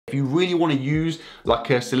If you really want to use like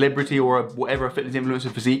a celebrity or whatever a fitness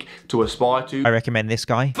influencer physique to aspire to, I recommend this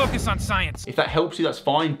guy. Focus on science. If that helps you, that's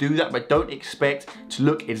fine, do that, but don't expect to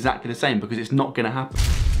look exactly the same because it's not gonna happen.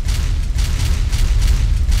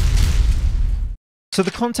 So the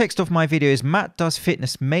context of my video is Matt Does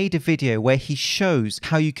Fitness made a video where he shows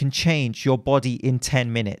how you can change your body in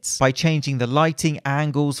 10 minutes by changing the lighting,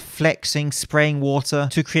 angles, flexing, spraying water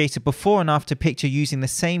to create a before and after picture using the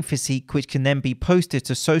same physique, which can then be posted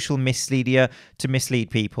to social media to mislead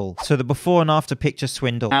people. So the before and after picture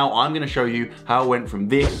swindle. Now I'm gonna show you how I went from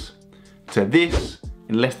this to this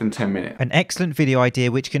in less than 10 minutes. An excellent video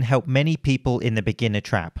idea which can help many people in the beginner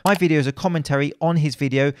trap. My video is a commentary on his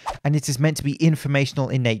video and it is meant to be informational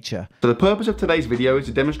in nature. So the purpose of today's video is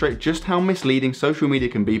to demonstrate just how misleading social media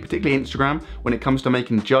can be, particularly Instagram, when it comes to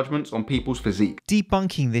making judgments on people's physique.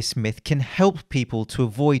 Debunking this myth can help people to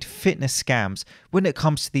avoid fitness scams when it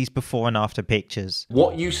comes to these before and after pictures.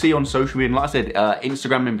 What you see on social media, and like I said,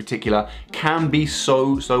 Instagram in particular, can be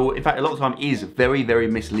so, in fact, a lot of the time is very, very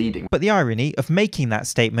misleading. But the irony of making that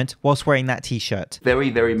statement whilst wearing that t-shirt. Very,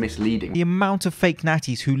 very misleading. The amount of fake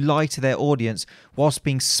natties who lie to their audience whilst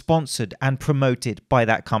being sponsored and promoted by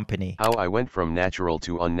that company. How I went from natural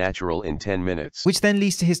to unnatural in 10 minutes. Which then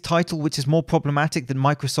leads to his title, which is more problematic than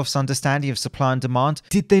Microsoft's understanding of supply and demand.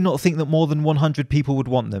 Did they not think that more than 100 people would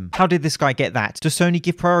want them? How did this guy get that? Does Sony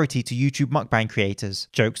give priority to YouTube mukbang creators?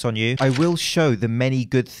 Joke's on you. I will show the many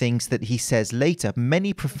good things that he says later,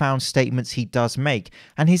 many profound statements he does make,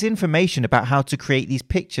 and his information about how to create these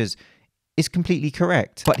pictures is completely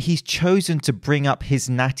correct. But he's chosen to bring up his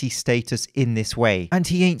natty status in this way. And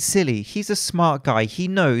he ain't silly. He's a smart guy. He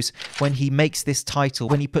knows when he makes this title,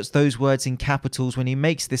 when he puts those words in capitals, when he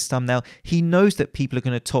makes this thumbnail, he knows that people are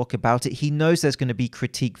going to talk about it. He knows there's going to be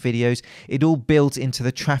critique videos. It all builds into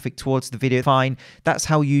the traffic towards the video. Fine. That's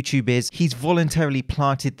how YouTube is. He's voluntarily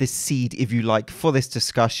planted this seed, if you like, for this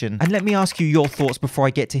discussion. And let me ask you your thoughts before I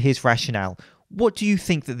get to his rationale. What do you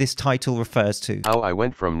think that this title refers to? How I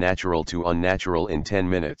went from natural to unnatural in 10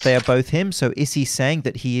 minutes. They are both him, so is he saying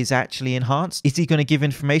that he is actually enhanced? Is he going to give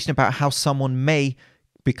information about how someone may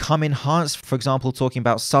become enhanced? For example, talking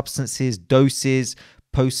about substances, doses,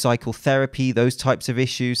 post-cycle therapy, those types of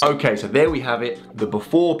issues. Okay, so there we have it, the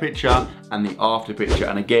before picture and the after picture.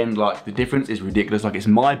 And again, like, the difference is ridiculous. Like, it's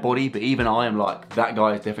my body, but even I am like, that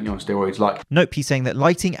guy is definitely on steroids. Like, nope, he's saying that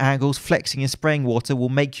lighting, angles, flexing and spraying water will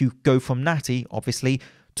make you go from natty, obviously,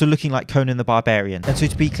 to looking like Conan the Barbarian. And so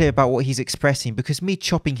to be clear about what he's expressing, because me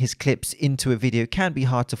chopping his clips into a video can be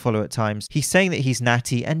hard to follow at times, he's saying that he's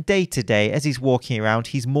natty, and day to day, as he's walking around,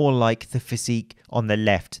 he's more like the physique on the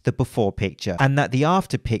left, the before picture, and that the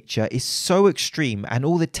after picture is so extreme, and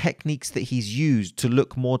all the techniques that he's used to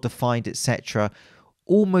look more defined, etc.,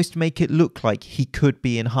 almost make it look like he could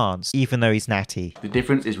be enhanced, even though he's natty. The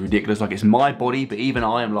difference is ridiculous. Like, it's my body, but even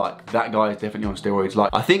I am like, that guy is definitely on steroids. Like,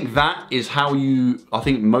 I think that is how I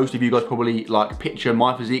think most of you guys probably like picture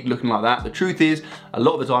my physique looking like that. The truth is, a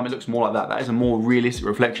lot of the time it looks more like that. That is a more realistic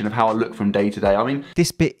reflection of how I look from day to day. I mean,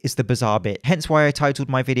 this bit is the bizarre bit, hence why I titled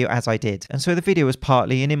my video as I did. And so the video was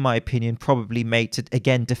partly, and in my opinion, probably made to,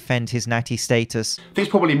 again, defend his natty status. I think it's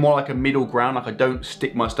probably more like a middle ground. Like, I don't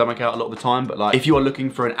stick my stomach out a lot of the time, but like, if you are looking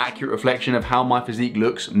for an accurate reflection of how my physique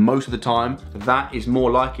looks most of the time, that is more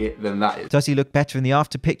like it than that is. Does he look better in the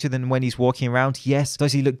after picture than when he's walking around? Yes.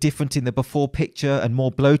 Does he look different in the before picture and more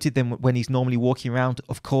bloated than when he's normally walking around?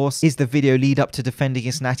 Of course. Is the video lead up to defending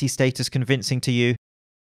his natty status convincing to you?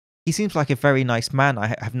 He seems like a very nice man.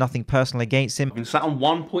 I have nothing personal against him. I've been sat on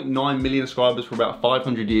 1.9 million subscribers for about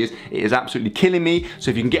 500 years. It is absolutely killing me.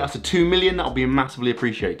 So if you can get us to 2 million, that'll be massively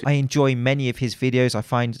appreciated. I enjoy many of his videos. I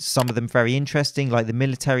find some of them very interesting, like the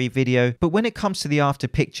military video. But when it comes to the after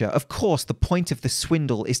picture, of course, the point of the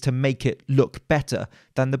swindle is to make it look better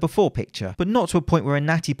than the before picture, but not to a point where a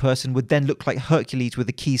natty person would then look like Hercules with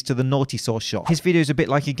the keys to the naughty sauce shop. His video is a bit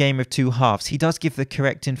like a game of two halves. He does give the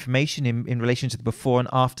correct information in relation to the before and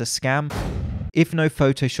after scam. If no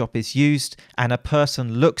Photoshop is used and a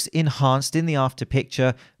person looks enhanced in the after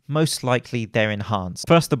picture, most likely they're enhanced.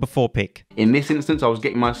 First, the before pic. In this instance, I was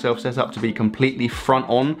getting myself set up to be completely front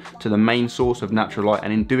on to the main source of natural light,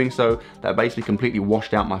 and in doing so, that basically completely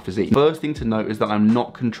washed out my physique. First thing to note is that I'm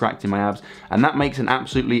not contracting my abs, and that makes an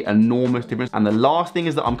absolutely enormous difference. And the last thing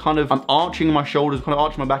is that I'm arching my shoulders, kind of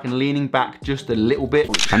arching my back and leaning back just a little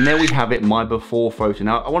bit. And there we have it, my before photo.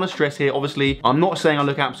 Now, I want to stress here, obviously, I'm not saying I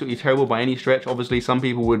look absolutely terrible by any stretch. Obviously, some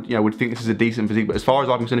people would think this is a decent physique, but as far as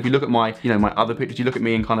I'm concerned, if you look at my, my other pictures, you look at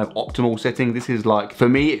me in kind of optimal setting, this is like, for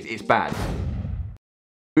me, it's bad.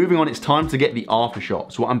 Moving on, it's time to get the after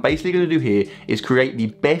shot. So what I'm basically going to do here is create the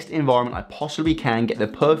best environment I possibly can, get the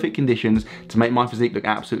perfect conditions to make my physique look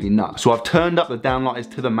absolutely nuts. So I've turned up the downlighters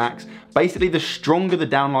to the max. Basically, the stronger the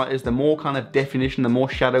downlighters, the more kind of definition, the more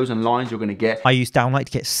shadows and lines you're going to get. I use downlight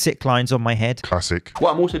to get sick lines on my head. Classic.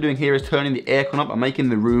 What I'm also doing here is turning the aircon up and making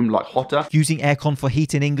the room like hotter. Using aircon for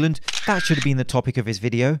heat in England, that should have been the topic of his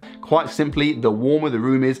video. Quite simply, the warmer the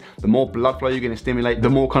room is, the more blood flow you're going to stimulate, the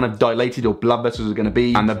more kind of dilated your blood vessels are going to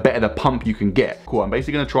be, and the better the pump you can get. Cool, I'm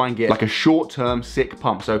basically going to try and get like a short-term sick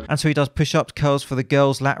pump. And so he does push-ups, curls for the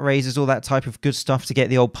girls, lat raises, all that type of good stuff to get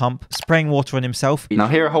the old pump. Spraying water on himself. Now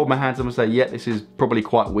here I hold my hands up and say, yeah, this is probably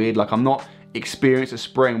quite weird. Like, I'm not experienced at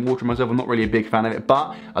spraying water myself. I'm not really a big fan of it,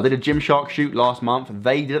 but I did a Gymshark shoot last month.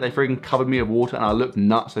 They did it. They freaking covered me with water and I looked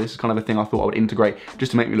nuts. So this is kind of a thing I thought I would integrate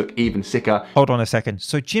just to make me look even sicker. Hold on a second.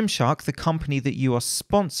 So Gymshark, the company that you are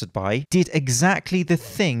sponsored by, did exactly the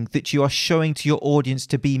thing that you are showing to your audience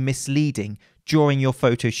to be misleading during your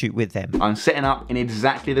photo shoot with them. I'm setting up in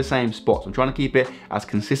exactly the same spots. I'm trying to keep it as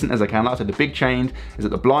consistent as I can. Like I said, the big change is that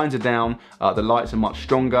the blinds are down, the lights are much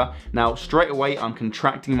stronger. Now, straight away, I'm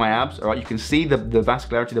contracting my abs. All right, you can see the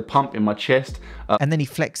vascularity, the pump in my chest. And then he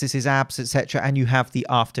flexes his abs, etc. And you have the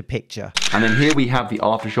after picture. And then here we have the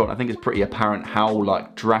after shot. I think it's pretty apparent how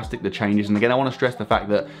like drastic the change is. And again, I want to stress the fact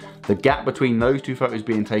that the gap between those two photos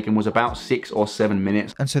being taken was about 6 or 7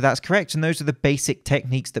 minutes. And so that's correct. And those are the basic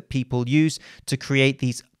techniques that people use to create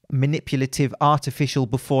these manipulative, artificial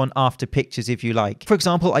before and after pictures, if you like. For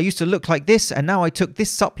example, I used to look like this and now I took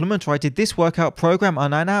this supplement or I did this workout program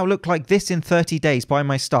and I now look like this in 30 days. Buy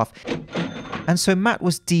my stuff. And so Matt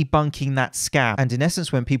was debunking that scam. And in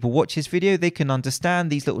essence, when people watch his video, they can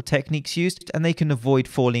understand these little techniques used and they can avoid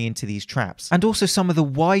falling into these traps. And also some of the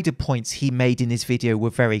wider points he made in his video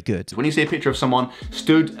were very good. When you see a picture of someone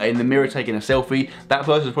stood in the mirror taking a selfie, that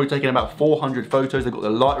person's probably taken about 400 photos. They've got the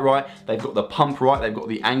light right, they've got the pump right, they've got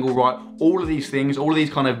the angle right, all of these things, all of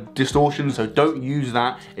these kind of distortions. So don't use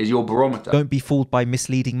that as your barometer. Don't be fooled by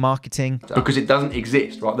misleading marketing. Because it doesn't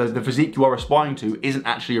exist, right? The physique you are aspiring to isn't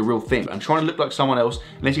actually a real thing. And trying to look like someone else,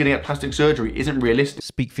 unless you're gonna get plastic surgery, isn't realistic.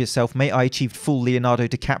 Speak for yourself, mate. I achieved full Leonardo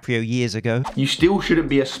DiCaprio years ago. You still shouldn't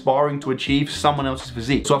be aspiring to achieve someone else's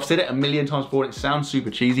physique. So I've said it a million times before, and it sounds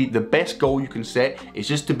super cheesy. The best goal you can set is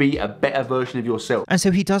just to be a better version of yourself. And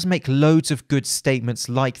so he does make loads of good statements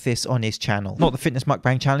like this on his channel. Not the fitness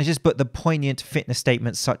mukbang challenges, but the poignant fitness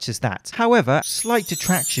statements such as that. However, slight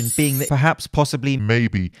detraction being that perhaps, possibly,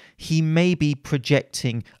 maybe, he may be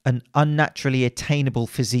projecting an unnaturally attainable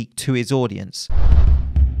physique to his audience.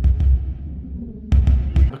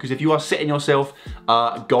 Because if you are setting yourself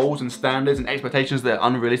goals and standards and expectations that are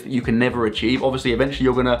unrealistic, you can never achieve. Obviously, eventually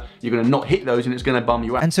you're gonna not hit those, and it's gonna bum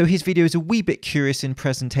you out. And so his video is a wee bit curious in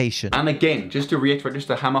presentation. And again, just to reiterate, just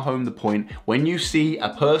to hammer home the point, when you see a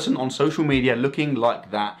person on social media looking like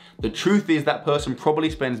that, the truth is that person probably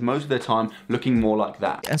spends most of their time looking more like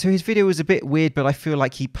that. And so his video was a bit weird, but I feel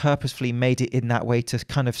like he purposefully made it in that way to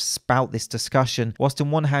kind of spout this discussion. Whilst on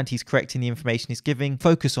one hand, he's correcting the information he's giving,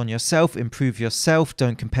 focus on yourself, improve yourself,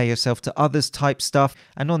 don't compare yourself to others type stuff.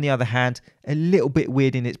 And on the other hand, a little bit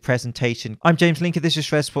weird in its presentation. I'm James Linker, this is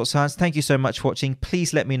Shred Sports Science. Thank you so much for watching.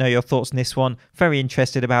 Please let me know your thoughts on this one. Very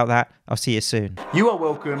interested about that. I'll see you soon. You are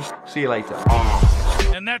welcome. See you later.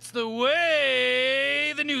 And that's the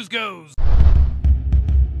way the news goes.